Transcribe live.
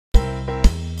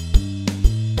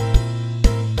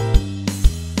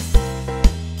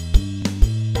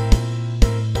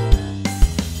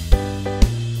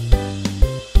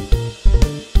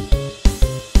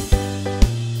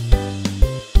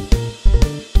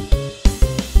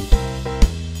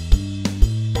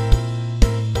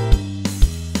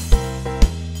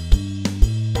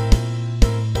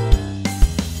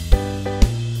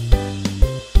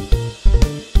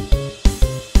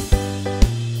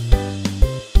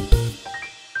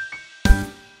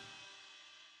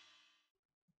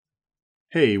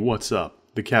Hey, what's up?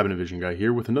 The Cabinet Vision guy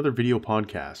here with another video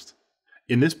podcast.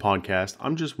 In this podcast,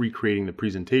 I'm just recreating the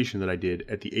presentation that I did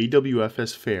at the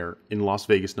AWFS Fair in Las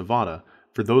Vegas, Nevada,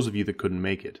 for those of you that couldn't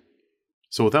make it.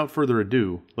 So without further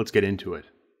ado, let's get into it.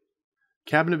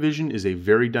 Cabinet Vision is a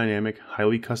very dynamic,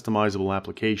 highly customizable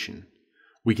application.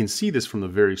 We can see this from the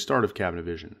very start of Cabinet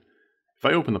Vision. If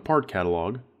I open the part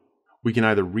catalog, we can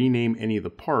either rename any of the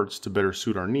parts to better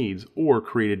suit our needs or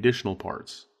create additional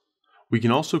parts. We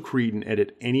can also create and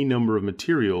edit any number of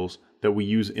materials that we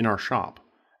use in our shop,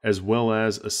 as well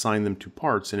as assign them to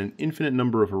parts in an infinite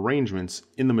number of arrangements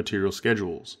in the material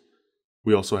schedules.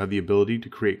 We also have the ability to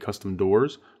create custom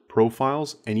doors,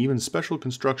 profiles, and even special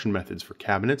construction methods for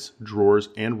cabinets, drawers,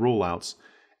 and rollouts,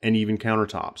 and even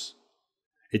countertops.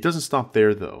 It doesn't stop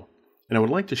there though, and I would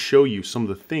like to show you some of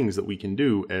the things that we can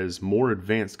do as more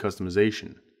advanced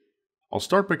customization. I'll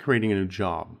start by creating a new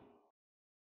job.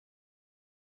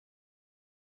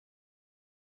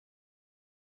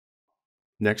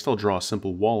 Next, I'll draw a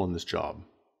simple wall in this job.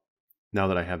 Now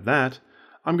that I have that,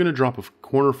 I'm going to drop a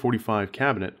corner 45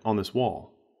 cabinet on this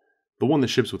wall, the one that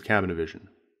ships with Cabinet Vision.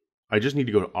 I just need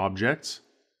to go to Objects,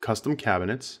 Custom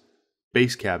Cabinets,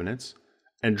 Base Cabinets,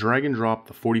 and drag and drop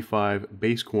the 45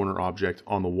 base corner object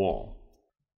on the wall.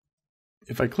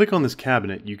 If I click on this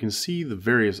cabinet, you can see the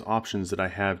various options that I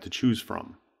have to choose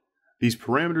from. These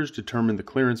parameters determine the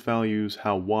clearance values,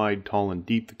 how wide, tall, and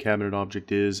deep the cabinet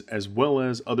object is, as well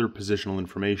as other positional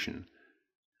information.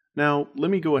 Now,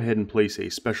 let me go ahead and place a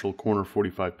special corner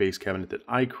 45 base cabinet that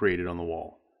I created on the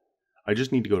wall. I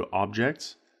just need to go to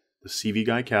Objects, the CV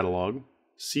Guy Catalog,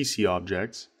 CC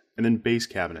Objects, and then Base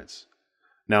Cabinets.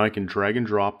 Now I can drag and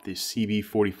drop the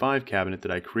CB45 cabinet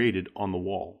that I created on the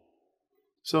wall.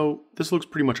 So, this looks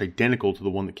pretty much identical to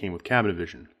the one that came with Cabinet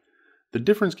Vision. The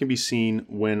difference can be seen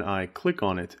when I click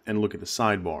on it and look at the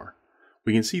sidebar.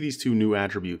 We can see these two new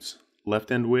attributes,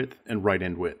 left end width and right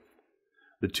end width.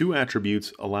 The two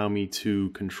attributes allow me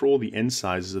to control the end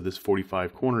sizes of this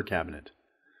 45 corner cabinet.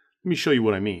 Let me show you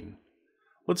what I mean.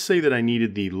 Let's say that I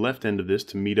needed the left end of this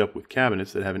to meet up with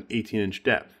cabinets that have an 18-inch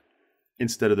depth,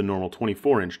 instead of the normal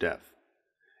 24-inch depth.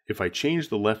 If I change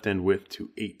the left end width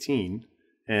to 18,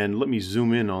 and let me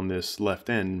zoom in on this left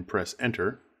end and press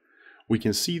enter, we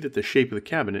can see that the shape of the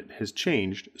cabinet has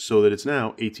changed so that it's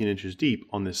now 18 inches deep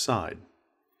on this side.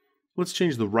 Let's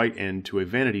change the right end to a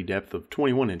vanity depth of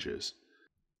 21 inches.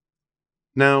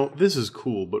 Now, this is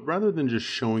cool, but rather than just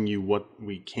showing you what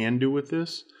we can do with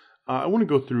this, I want to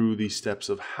go through the steps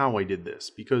of how I did this,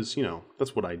 because,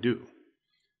 that's what I do.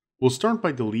 We'll start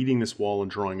by deleting this wall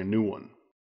and drawing a new one.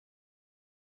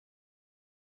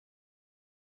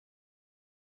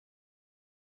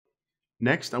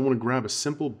 Next, I want to grab a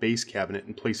simple base cabinet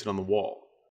and place it on the wall.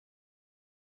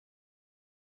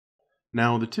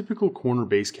 Now, the typical corner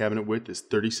base cabinet width is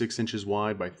 36 inches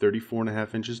wide by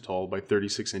 34.5 inches tall by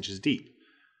 36 inches deep.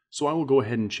 So I will go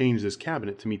ahead and change this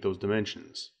cabinet to meet those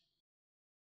dimensions.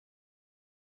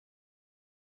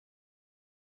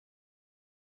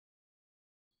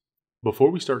 Before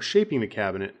we start shaping the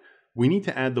cabinet, we need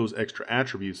to add those extra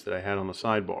attributes that I had on the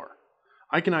sidebar.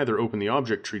 I can either open the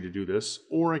object tree to do this,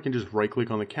 or I can just right-click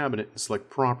on the cabinet and select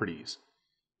Properties.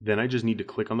 Then I just need to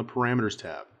click on the Parameters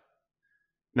tab.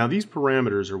 Now these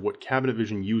parameters are what Cabinet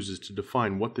Vision uses to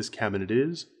define what this cabinet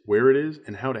is, where it is,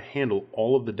 and how to handle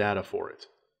all of the data for it.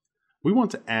 We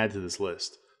want to add to this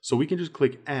list, so we can just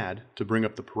click Add to bring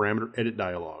up the Parameter Edit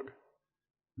dialog.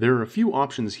 There are a few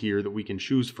options here that we can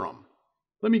choose from.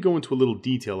 Let me go into a little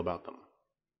detail about them.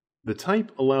 The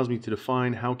type allows me to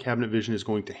define how Cabinet Vision is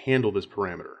going to handle this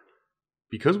parameter.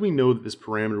 Because we know that this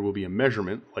parameter will be a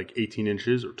measurement, like 18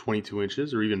 inches or 22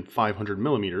 inches or even 500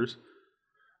 millimeters,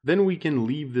 then we can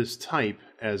leave this type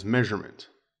as measurement.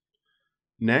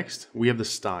 Next, we have the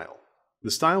style. The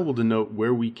style will denote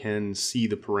where we can see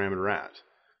the parameter at.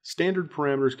 Standard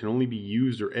parameters can only be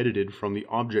used or edited from the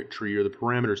object tree or the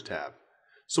parameters tab.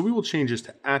 So we will change this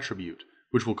to attribute,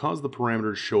 which will cause the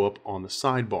parameter to show up on the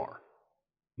sidebar.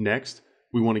 Next,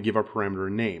 we want to give our parameter a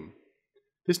name.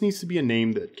 This needs to be a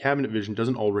name that Cabinet Vision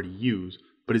doesn't already use,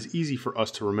 but is easy for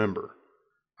us to remember.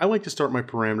 I like to start my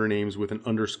parameter names with an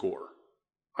underscore.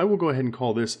 I will go ahead and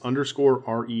call this underscore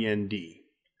REND.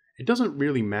 It doesn't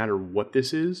really matter what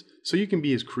this is, so you can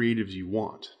be as creative as you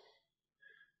want.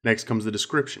 Next comes the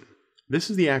description. This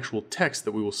is the actual text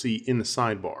that we will see in the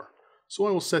sidebar, so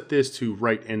I will set this to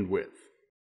right end width.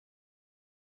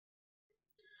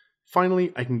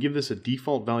 Finally, I can give this a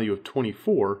default value of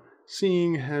 24,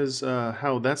 seeing as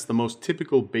how that's the most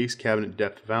typical base cabinet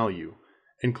depth value,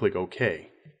 and click OK.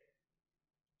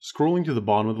 Scrolling to the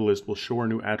bottom of the list will show our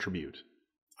new attribute.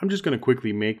 I'm just going to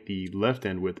quickly make the left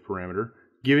end width parameter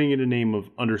giving it a name of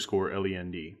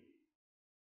 _LEND.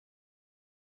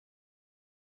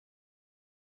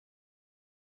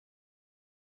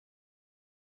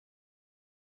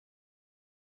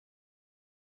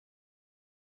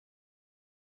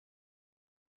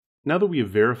 Now that we have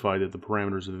verified that the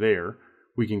parameters are there,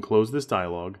 we can close this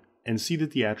dialog and see that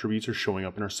the attributes are showing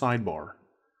up in our sidebar.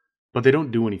 But they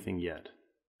don't do anything yet.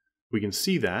 We can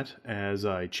see that, as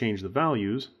I change the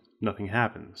values, nothing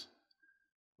happens.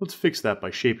 Let's fix that by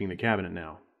shaping the cabinet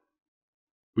now.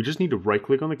 We just need to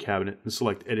right-click on the cabinet and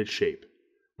select Edit Shape,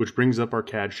 which brings up our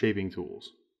CAD shaping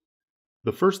tools.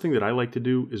 The first thing that I like to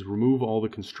do is remove all the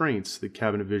constraints that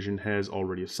Cabinet Vision has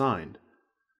already assigned.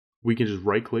 We can just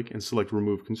right-click and select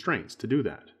Remove Constraints to do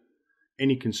that.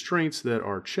 Any constraints that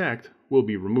are checked will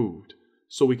be removed,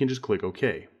 so we can just click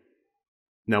OK.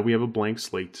 Now we have a blank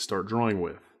slate to start drawing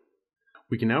with.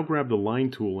 We can now grab the Line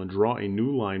tool and draw a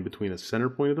new line between the center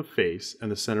point of the face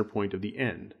and the center point of the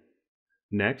end.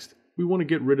 Next, we want to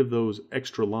get rid of those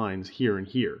extra lines here and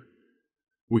here.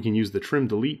 We can use the Trim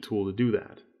Delete tool to do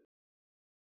that.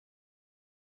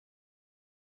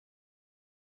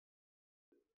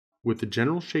 With the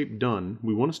general shape done,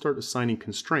 we want to start assigning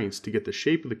constraints to get the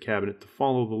shape of the cabinet to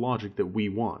follow the logic that we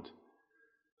want.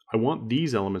 I want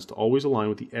these elements to always align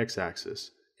with the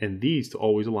x-axis, and these to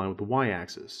always align with the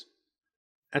y-axis.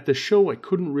 At the show I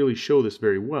couldn't really show this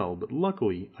very well, but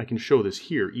luckily I can show this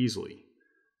here easily.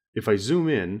 If I zoom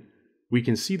in, we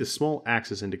can see the small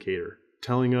axis indicator,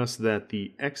 telling us that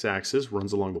the x-axis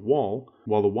runs along the wall,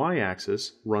 while the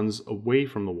y-axis runs away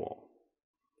from the wall.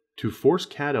 To force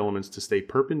CAD elements to stay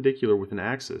perpendicular with an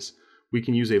axis, we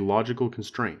can use a logical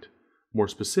constraint, more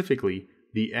specifically,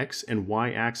 the x and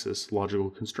y-axis logical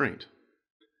constraint.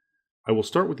 I will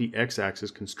start with the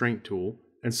x-axis constraint tool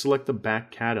and select the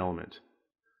back CAD element.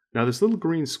 Now this little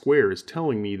green square is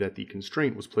telling me that the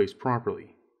constraint was placed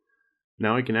properly.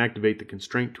 Now I can activate the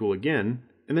constraint tool again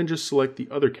and then just select the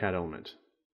other CAD element.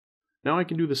 Now I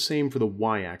can do the same for the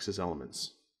y-axis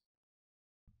elements.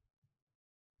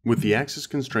 With the axis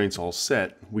constraints all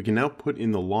set, we can now put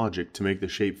in the logic to make the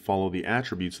shape follow the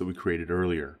attributes that we created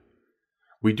earlier.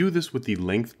 We do this with the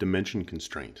length dimension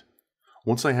constraint.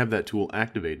 Once I have that tool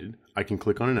activated, I can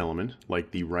click on an element,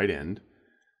 like the right end,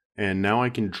 and now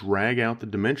I can drag out the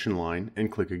dimension line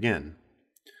and click again.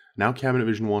 Now Cabinet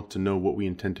Vision wants to know what we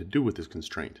intend to do with this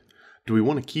constraint. Do we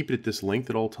want to keep it at this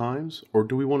length at all times, or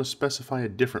do we want to specify a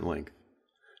different length?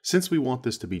 Since we want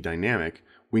this to be dynamic,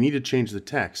 we need to change the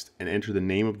text and enter the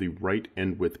name of the right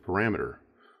end width parameter,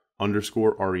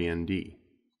 _REND.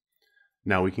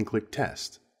 Now we can click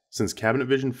Test. Since Cabinet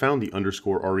Vision found the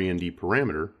 _REND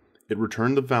parameter, it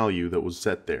returned the value that was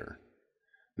set there.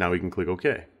 Now we can click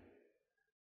OK.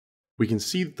 We can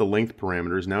see that the length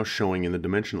parameter is now showing in the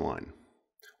dimension line.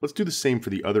 Let's do the same for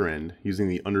the other end using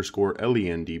the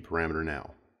 _LEND parameter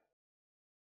now.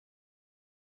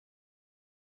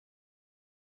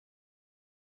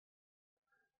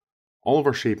 All of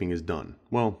our shaping is done.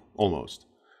 Well, almost.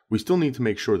 We still need to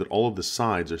make sure that all of the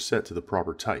sides are set to the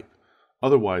proper type.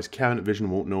 Otherwise, Cabinet Vision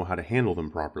won't know how to handle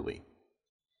them properly.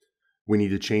 We need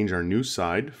to change our new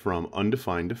side from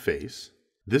undefined to face.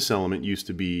 This element used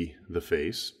to be the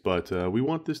face, but we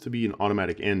want this to be an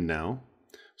automatic end now,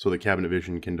 so that Cabinet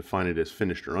Vision can define it as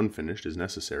finished or unfinished as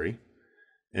necessary.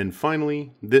 And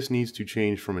finally, this needs to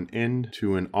change from an end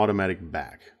to an automatic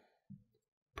back.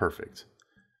 Perfect.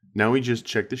 Now we just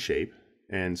check the shape,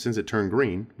 and since it turned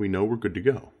green, we know we're good to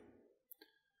go.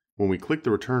 When we click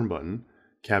the return button,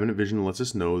 Cabinet Vision lets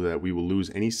us know that we will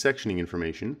lose any sectioning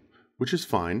information, which is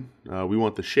fine. We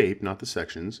want the shape, not the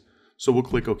sections, so we'll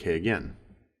click OK again.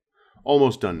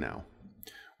 Almost done now.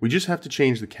 We just have to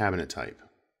change the cabinet type.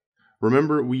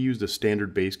 Remember, we used a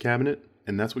standard base cabinet,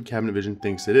 and that's what Cabinet Vision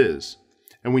thinks it is,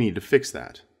 and we need to fix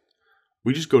that.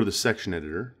 We just go to the section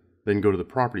editor, then go to the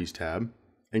Properties tab,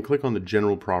 and click on the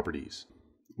General Properties.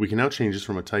 We can now change this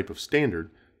from a type of Standard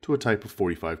to a type of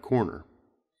 45 corner.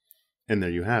 And there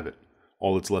you have it.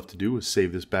 All that's left to do is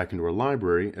save this back into our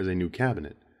library as a new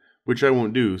cabinet, which I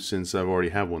won't do since I've already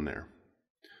have one there.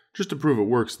 Just to prove it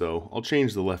works though, I'll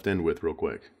change the left end width real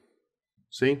quick.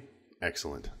 See?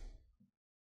 Excellent.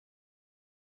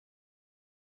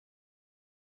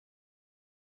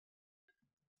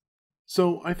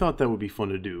 So I thought that would be fun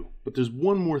to do, but there's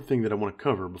one more thing that I want to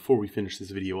cover before we finish this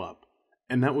video up,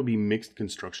 and that would be mixed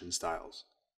construction styles.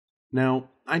 Now,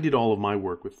 I did all of my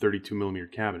work with 32mm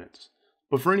cabinets,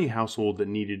 but for any household that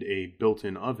needed a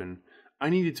built-in oven, I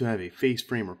needed to have a face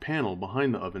frame or panel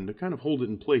behind the oven to kind of hold it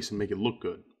in place and make it look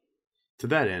good. To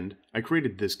that end, I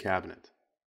created this cabinet.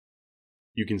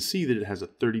 You can see that it has a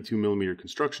 32mm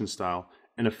construction style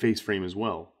and a face frame as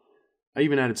well, I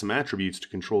even added some attributes to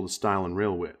control the style and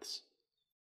rail widths.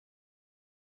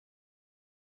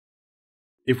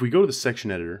 If we go to the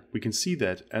section editor, we can see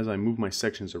that as I move my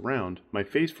sections around, my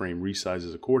face frame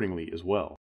resizes accordingly as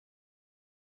well.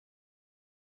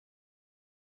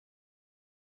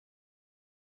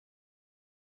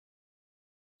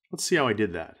 Let's see how I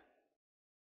did that.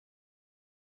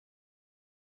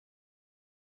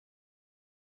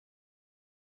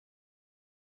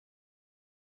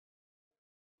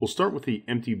 We'll start with the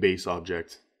empty base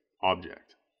object.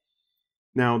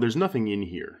 Now, there's nothing in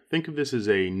here. Think of this as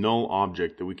a null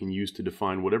object that we can use to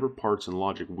define whatever parts and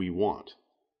logic we want.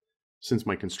 Since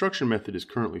my construction method is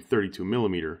currently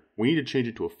 32mm, we need to change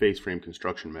it to a face frame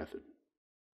construction method.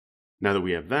 Now that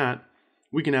we have that,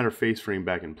 we can add our face frame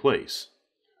back in place.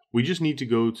 We just need to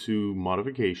go to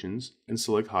Modifications and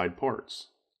select Hide Parts.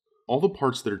 All the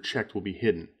parts that are checked will be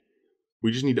hidden.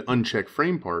 We just need to uncheck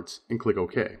Frame Parts and click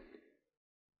OK.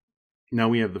 Now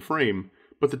we have the frame,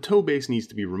 but the toe base needs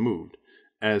to be removed,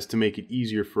 as to make it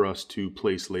easier for us to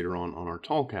place later on our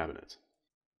tall cabinet.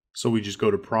 So we just go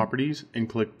to Properties and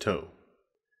click Toe.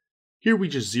 Here we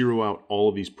just zero out all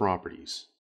of these properties.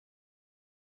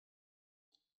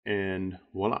 And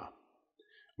voila!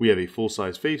 We have a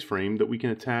full-size face frame that we can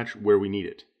attach where we need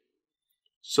it.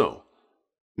 So,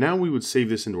 now we would save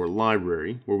this into our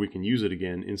library, where we can use it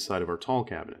again inside of our tall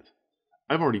cabinet.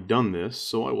 I've already done this,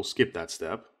 so I will skip that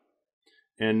step.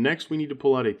 And next we need to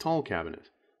pull out a tall cabinet.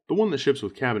 The one that ships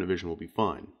with cabinet vision will be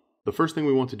fine. The first thing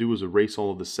we want to do is erase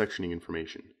all of the sectioning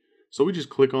information. So we just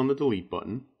click on the delete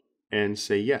button and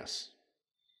say yes.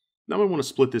 Now I want to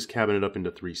split this cabinet up into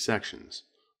 3 sections.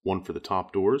 One for the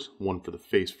top doors, one for the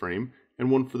face frame, and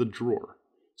one for the drawer.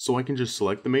 So I can just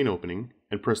select the main opening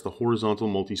and press the horizontal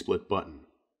multi-split button.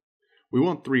 We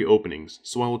want 3 openings,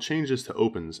 so I will change this to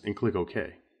opens and click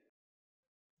OK.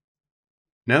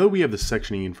 Now that we have the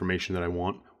sectioning information that I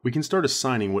want, we can start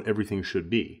assigning what everything should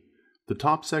be. The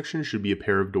top section should be a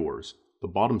pair of doors. The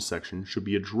bottom section should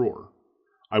be a drawer.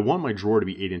 I want my drawer to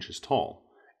be 8 inches tall.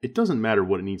 It doesn't matter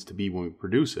what it needs to be when we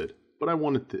produce it, but I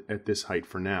want it at this height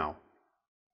for now.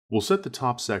 We'll set the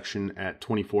top section at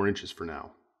 24 inches for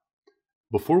now.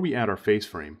 Before we add our face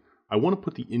frame, I want to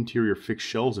put the interior fixed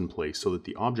shelves in place so that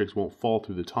the objects won't fall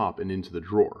through the top and into the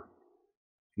drawer.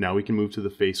 Now we can move to the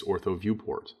face ortho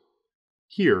viewport.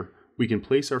 Here, we can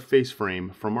place our face frame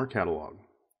from our catalog.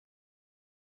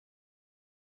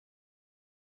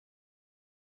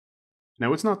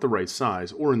 Now it's not the right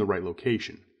size or in the right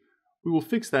location. We will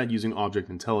fix that using Object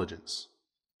Intelligence.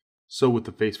 So with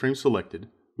the face frame selected,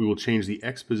 we will change the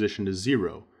X position to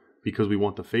 0 because we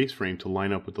want the face frame to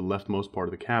line up with the leftmost part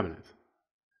of the cabinet.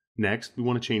 Next, we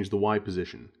want to change the Y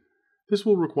position. This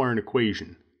will require an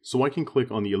equation, so I can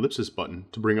click on the ellipsis button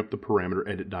to bring up the parameter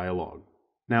edit dialog.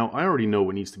 Now, I already know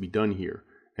what needs to be done here,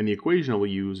 and the equation I will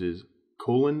use is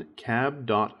cab.face.fo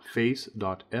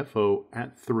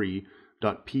at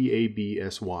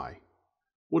 3.pabsy.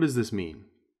 What does this mean?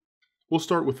 We'll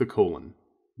start with the colon.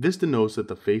 This denotes that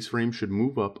the face frame should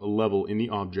move up a level in the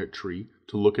object tree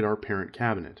to look at our parent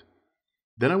cabinet.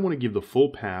 Then I want to give the full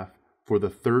path for the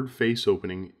third face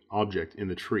opening object in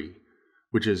the tree,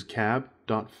 which is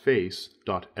cab.face.fo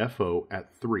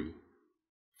at 3.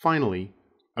 Finally,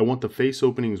 I want the face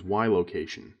opening's Y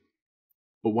location.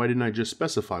 But why didn't I just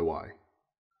specify Y?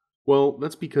 Well,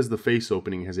 that's because the face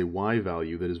opening has a Y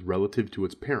value that is relative to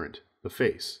its parent, the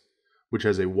face, which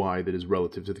has a Y that is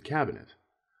relative to the cabinet.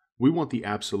 We want the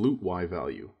absolute Y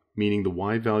value, meaning the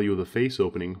Y value of the face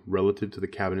opening relative to the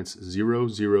cabinet's 0,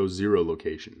 0, 0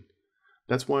 location.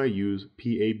 That's why I use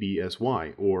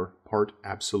PABSY, or part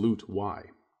absolute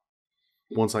Y.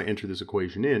 Once I enter this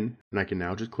equation in, and I can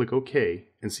now just click OK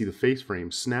and see the face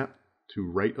frame snap to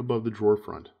right above the drawer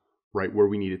front, right where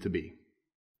we need it to be.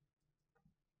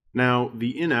 Now,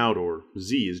 the in-out or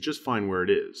Z is just fine where it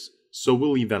is, so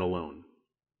we'll leave that alone.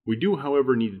 We do,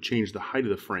 however, need to change the height of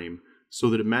the frame so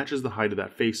that it matches the height of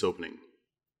that face opening.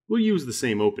 We'll use the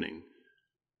same opening,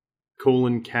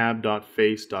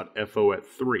 cab.face.fo at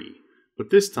 3, but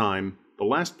this time the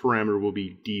last parameter will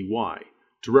be dy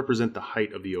to represent the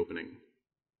height of the opening.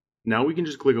 Now we can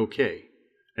just click OK,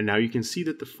 and now you can see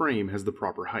that the frame has the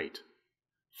proper height.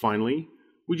 Finally,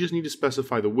 we just need to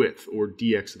specify the width, or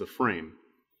dx of the frame.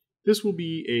 This will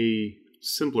be a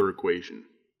simpler equation,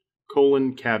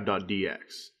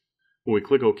 cab.dx. When we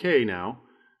click OK now,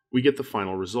 we get the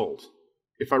final result.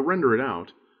 If I render it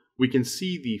out, we can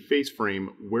see the face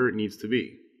frame where it needs to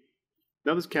be.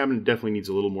 Now this cabinet definitely needs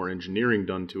a little more engineering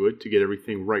done to it to get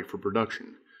everything right for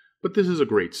production, but this is a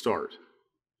great start.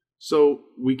 So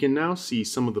we can now see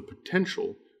some of the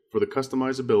potential for the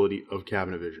customizability of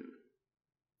cabinet vision.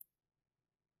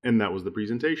 And that was the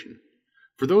presentation.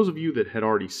 For those of you that had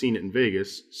already seen it in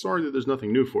Vegas, sorry that there's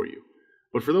nothing new for you.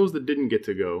 But for those that didn't get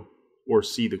to go or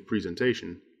see the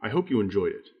presentation, I hope you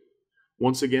enjoyed it.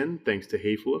 Once again, thanks to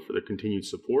Hayfula for their continued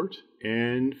support.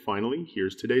 And finally,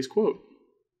 here's today's quote.